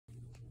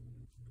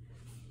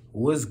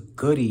What's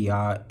goody,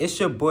 y'all? It's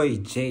your boy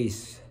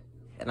Jase,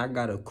 and I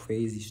got a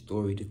crazy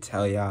story to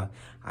tell y'all.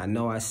 I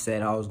know I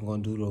said I was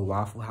gonna do the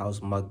Waffle House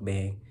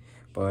mukbang,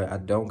 but I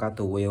don't got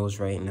the wheels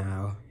right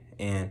now,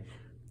 and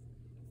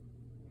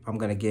I'm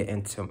gonna get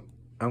into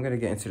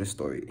the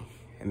story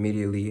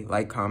immediately.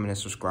 Like, comment, and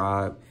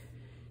subscribe.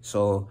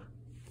 So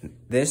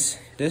this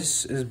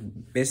is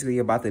basically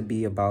about to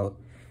be about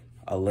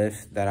a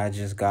lift that I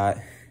just got.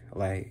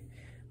 Like,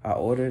 I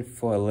ordered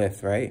for a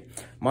Lyft, right?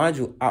 Mind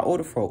you, I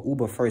ordered for an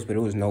Uber first, but it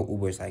was no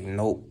Ubers. Like,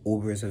 no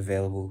Ubers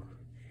available.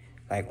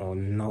 Like,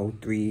 on no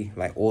three,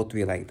 like, all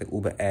three, like, the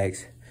Uber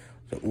X,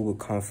 the Uber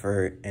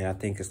Comfort, and I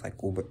think it's, like,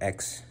 Uber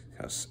X,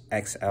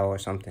 XL or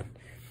something,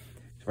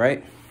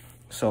 right?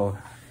 So,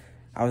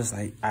 I was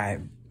like,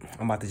 I'm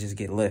about to just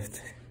get Lyft.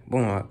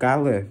 Boom, I got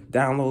Lyft,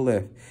 download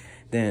Lyft.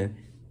 Then,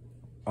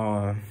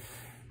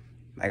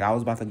 like, I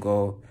was about to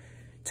go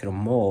to the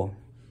mall,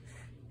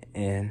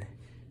 and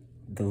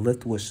the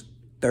Lyft was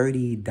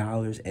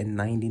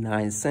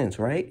 $30.99,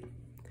 right?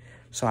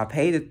 So I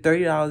paid the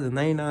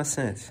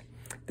 $30.99.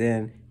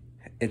 Then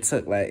it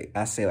took like,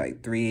 I say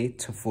like 3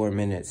 to 4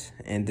 minutes.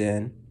 And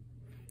then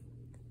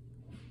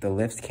the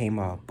Lyft came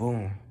out,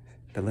 boom.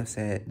 The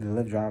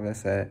Lyft driver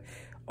said,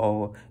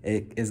 oh,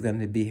 it is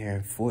gonna be here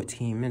in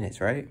 14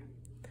 minutes, right?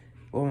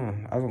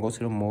 Boom, I was gonna go to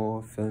the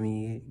mall, feel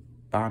me,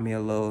 buy me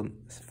a little,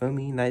 feel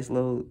me, nice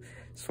little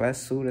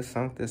sweatsuit or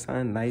something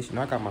nice. You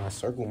know, I got my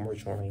Circle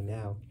merch on right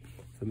now.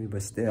 For me,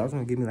 but still, I was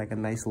gonna give me like a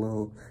nice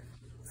little,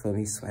 for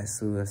me,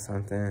 sweatsuit or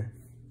something.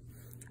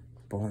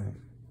 Boom.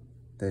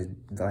 On the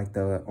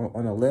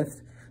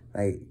Lyft,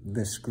 like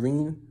the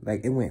screen,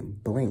 like it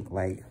went blank,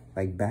 like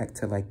back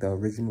to like the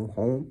original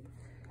home.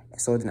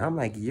 So then I'm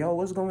like, yo,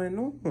 what's going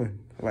on?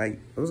 Like,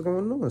 what's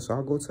going on? So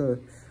I go to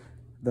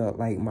the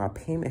my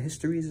payment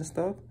histories and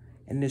stuff,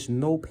 and there's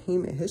no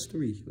payment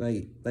history.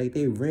 Like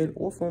they ran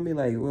off on me.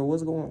 Like, well,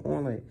 what's going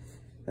on? Like,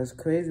 that's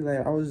crazy.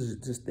 Like, I was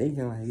just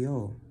thinking, like,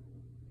 yo,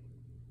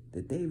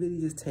 did they really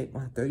just take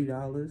my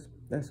 $30?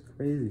 That's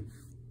crazy.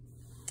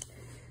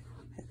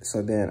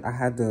 So then I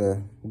had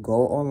to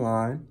go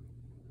online,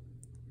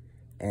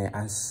 and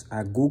I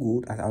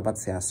Googled. I was about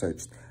to say I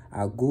searched.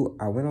 I went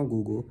on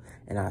Google,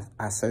 and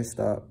I searched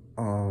up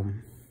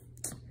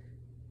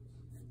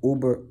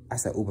Uber. I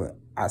said Uber.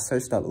 I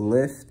searched up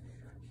Lyft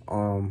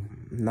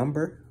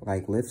number,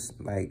 like Lyft's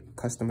like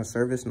customer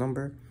service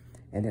number,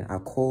 and then I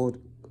called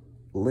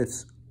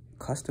Lyft's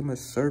customer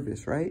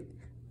service, right?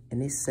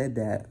 And they said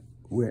that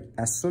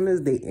as soon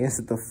as they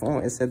answered the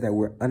phone, it said that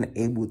we're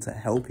unable to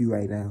help you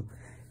right now.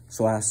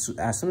 So as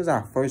soon as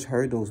I first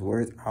heard those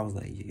words, I was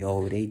like,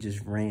 yo, they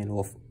just ran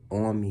off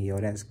on me.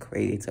 Yo, that's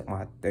crazy. They took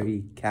my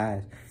 30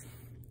 cash.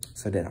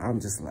 So then I'm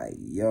just like,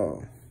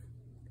 yo.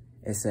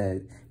 It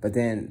said, but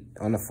then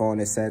on the phone,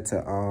 it said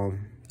to,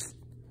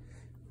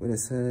 what it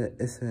said?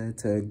 It said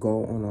to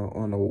go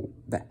on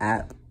the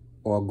app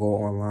or go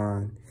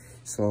online.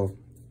 So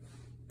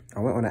I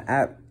went on the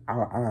app.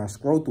 I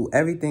scrolled through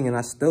everything, and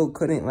I still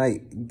couldn't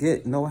like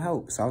get no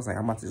help. So I was like,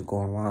 I'm about to just go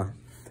online.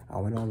 I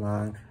went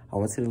online. I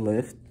went to the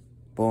Lyft.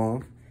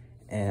 Boom.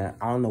 And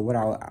I don't know what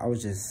I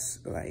was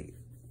just like,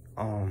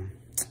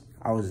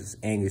 I was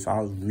just angry. So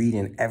I was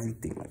reading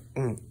everything, like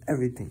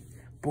everything.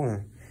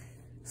 Boom.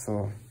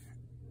 So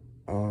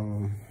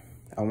I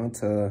went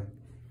to,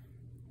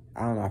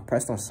 I don't know, I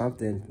pressed on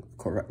something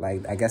correct.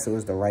 Like, I guess it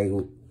was the right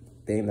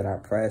thing that I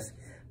pressed.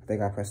 I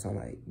think I pressed on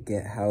like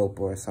get help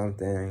or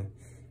something.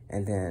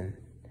 And then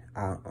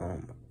I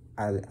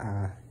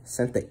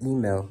sent the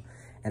email,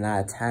 and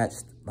I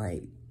attached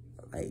like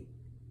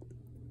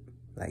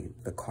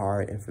the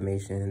card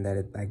information that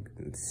it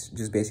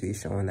just basically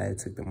showing that it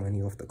took the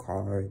money off the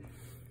card.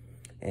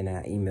 And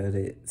I emailed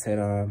it to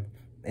them,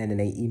 and then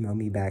they emailed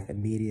me back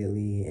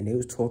immediately, and they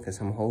was talking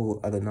some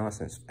whole other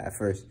nonsense at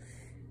first.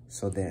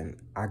 So then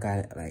I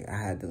got I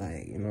had to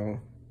you know,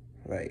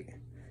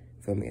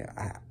 feel me,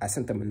 I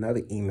sent them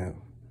another email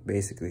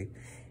basically,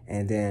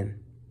 and then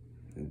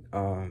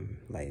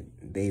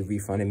they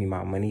refunded me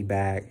my money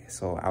back.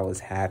 So I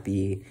was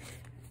happy.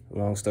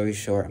 Long story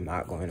short, I'm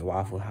not going to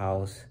Waffle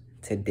House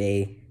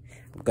today.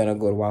 I'm gonna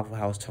go to Waffle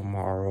House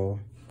tomorrow.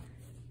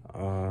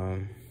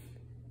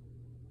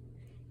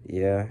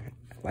 Yeah,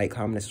 like,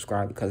 comment, and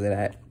subscribe because of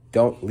that.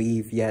 Don't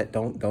leave yet.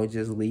 Don't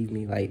just leave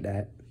me like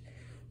that.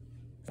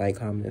 Like,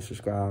 comment, and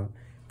subscribe.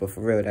 But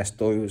for real, that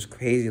story was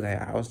crazy.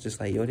 Like, I was just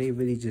like, yo, they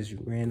really just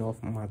ran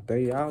off my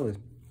 $30.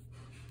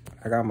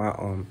 I got my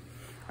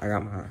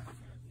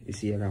you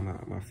see, I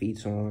got my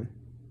feet on.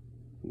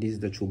 These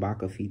are the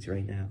Chewbacca feet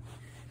right now.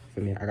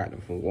 For me, I got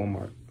them from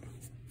Walmart.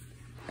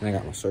 And I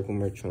got my Circle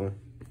merch on.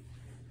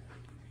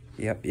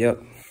 Yep.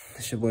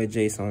 It's your boy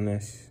Jase on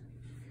this.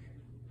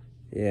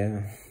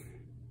 Yeah.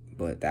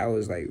 But that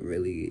was like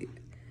really,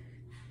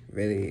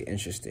 really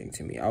interesting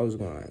to me. I was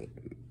going to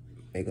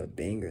make a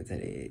banger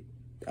today.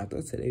 I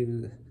thought today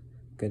was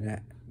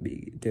gonna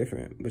be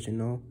different, but you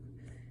know,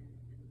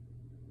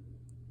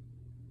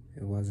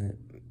 it wasn't.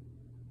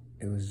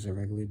 It was just a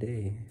regular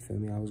day. Feel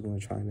me? I was gonna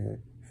try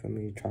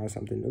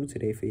something new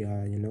today for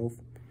y'all, you know.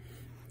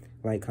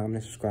 Like,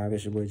 comment, subscribe.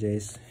 It's your boy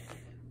Jase.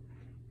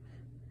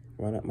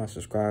 run up my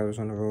subscribers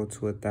on the road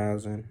to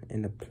 1,000.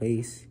 In the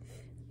place,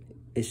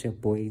 it's your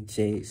boy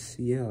Jase.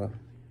 Yeah,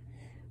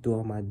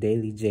 doing my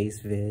daily Jase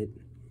vid.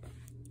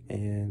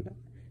 And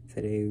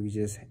today we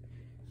just,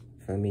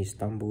 for me,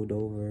 stumbled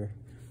over,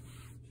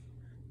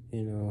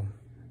 you know,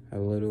 a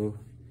little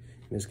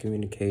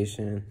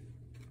miscommunication,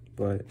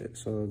 but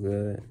it's all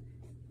good.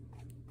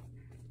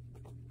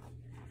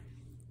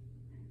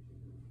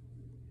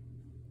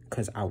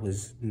 Because I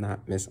was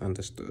not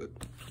misunderstood.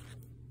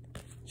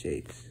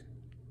 Jase.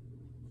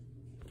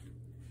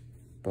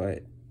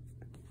 But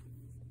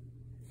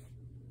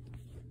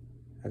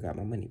I got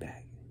my money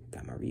back.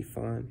 Got my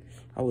refund.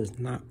 I was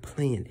not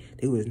playing.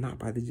 They was not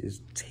about to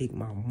just take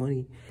my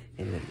money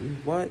and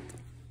then, what?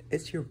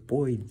 It's your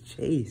boy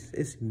Jase.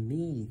 It's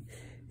me.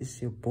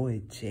 It's your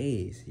boy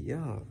Jase.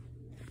 Yeah.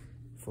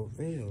 For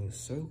real.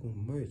 Circle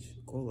merch.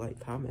 Go like,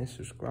 comment,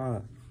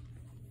 subscribe.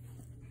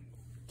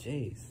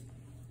 Jase.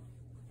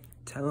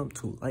 Tell them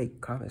to like,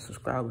 comment,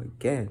 subscribe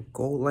again.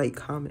 Go like,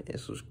 comment, and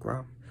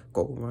subscribe.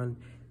 Go run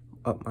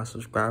up my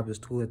subscribers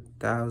to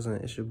 1,000.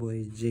 It's your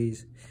boy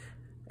Jase.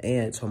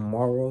 And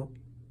tomorrow,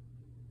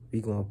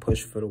 we gonna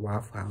push for the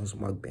Waffle House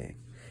mukbang.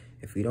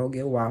 If we don't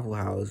get Waffle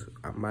House,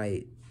 I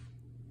might.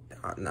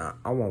 Nah,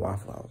 I want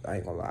Waffle House. I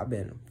ain't gonna lie. I've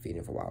been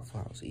feeding for Waffle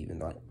House, even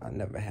though I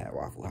never had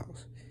Waffle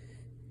House.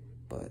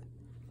 But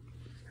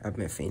I've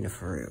been feeding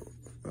for real.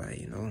 Like,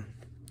 you know,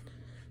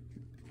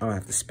 I don't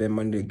have to spend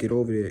money to get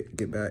over there,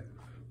 get back.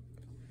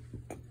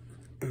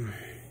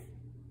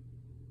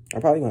 I'm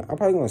probably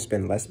gonna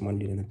spend less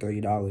money than the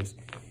 $30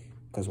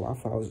 because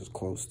Waffle House is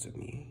close to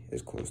me.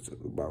 It's close to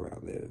about where I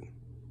live.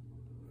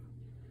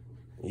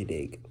 You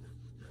dig?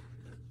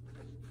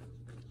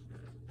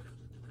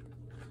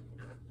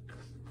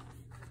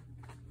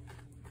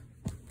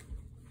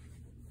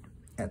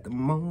 At the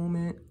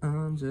moment,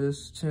 I'm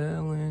just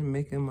chilling,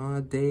 making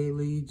my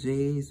daily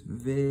Jase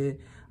vid.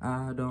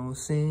 I don't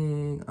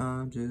sing,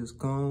 I'm just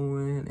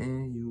going,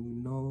 and you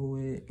know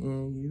it,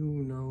 and you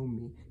know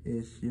me.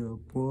 It's your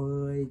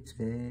boy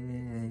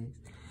Jase.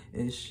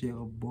 It's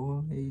your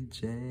boy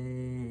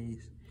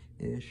Jase.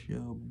 It's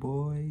your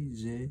boy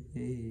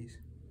Jase.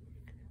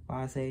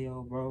 Why I say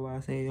yo, bro? Why I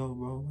say yo,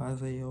 bro? Why I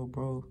say yo,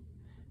 bro?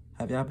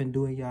 Have y'all been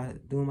doing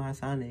my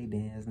Sonic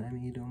dance? Let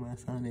me do my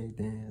Sonic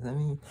dance. Let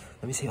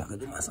me see if I can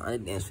do my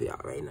Sonic dance for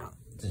y'all right now.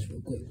 Just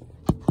real quick.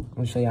 I'm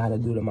gonna show y'all how to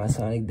do my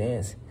Sonic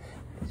dance.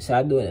 Should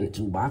I do it in the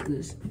two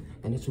boxes?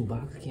 In the two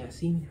boxes, can't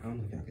see me? I don't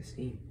know if y'all can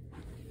see me.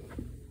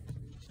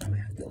 I'm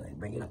gonna have to like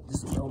bring it up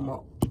just a little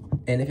more.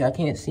 And if y'all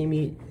can't see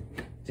me,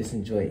 just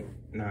enjoy it.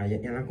 Nah,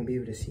 y'all not gonna be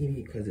able to see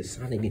me because it's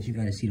Sonic dance. You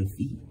gotta see the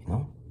feet, you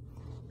know?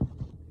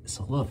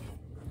 So look,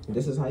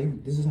 this is how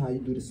you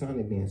do the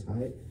Sonic dance,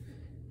 alright?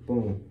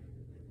 Boom.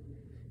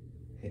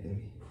 Hey,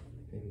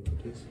 let me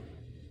do this.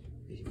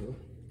 There you go.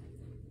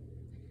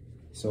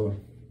 So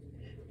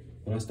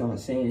when I start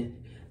saying,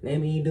 let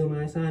me do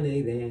my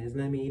Sonic dance,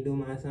 let me do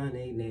my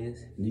Sonic dance,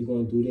 you're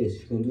gonna do this.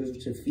 You're gonna do this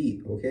with your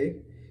feet, okay?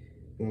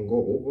 You're gonna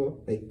go over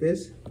like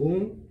this,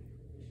 boom,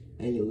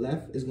 and your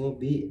left is gonna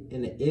be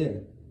in the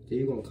air. Then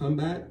you're gonna come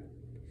back,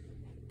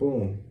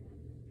 boom,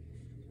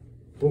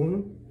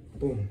 boom,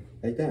 boom,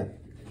 like that,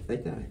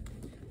 like that.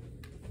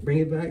 Bring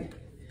it back,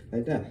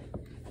 like that.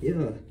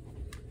 Yeah,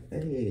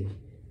 hey,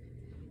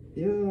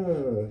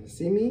 yeah,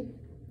 see me?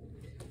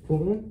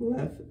 Boom,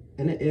 left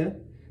in the air,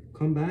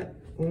 come back,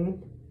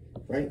 boom,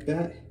 right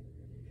back,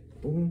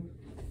 boom,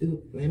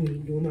 let me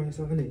do my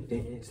Sonic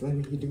dance, let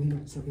me do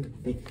my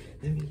Sonic dance,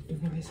 let me do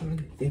my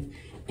Sonic dance.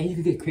 And you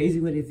can get crazy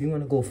with it. If you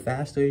want to go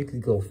faster, you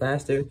could go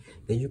faster,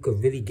 then you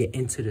could really get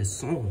into the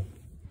song.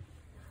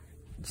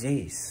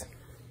 Jase.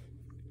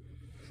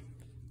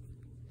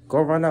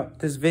 Go run up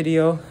this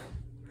video,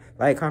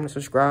 like, comment,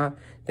 subscribe.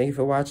 Thank you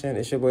for watching.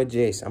 It's your boy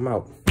Jase. I'm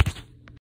out.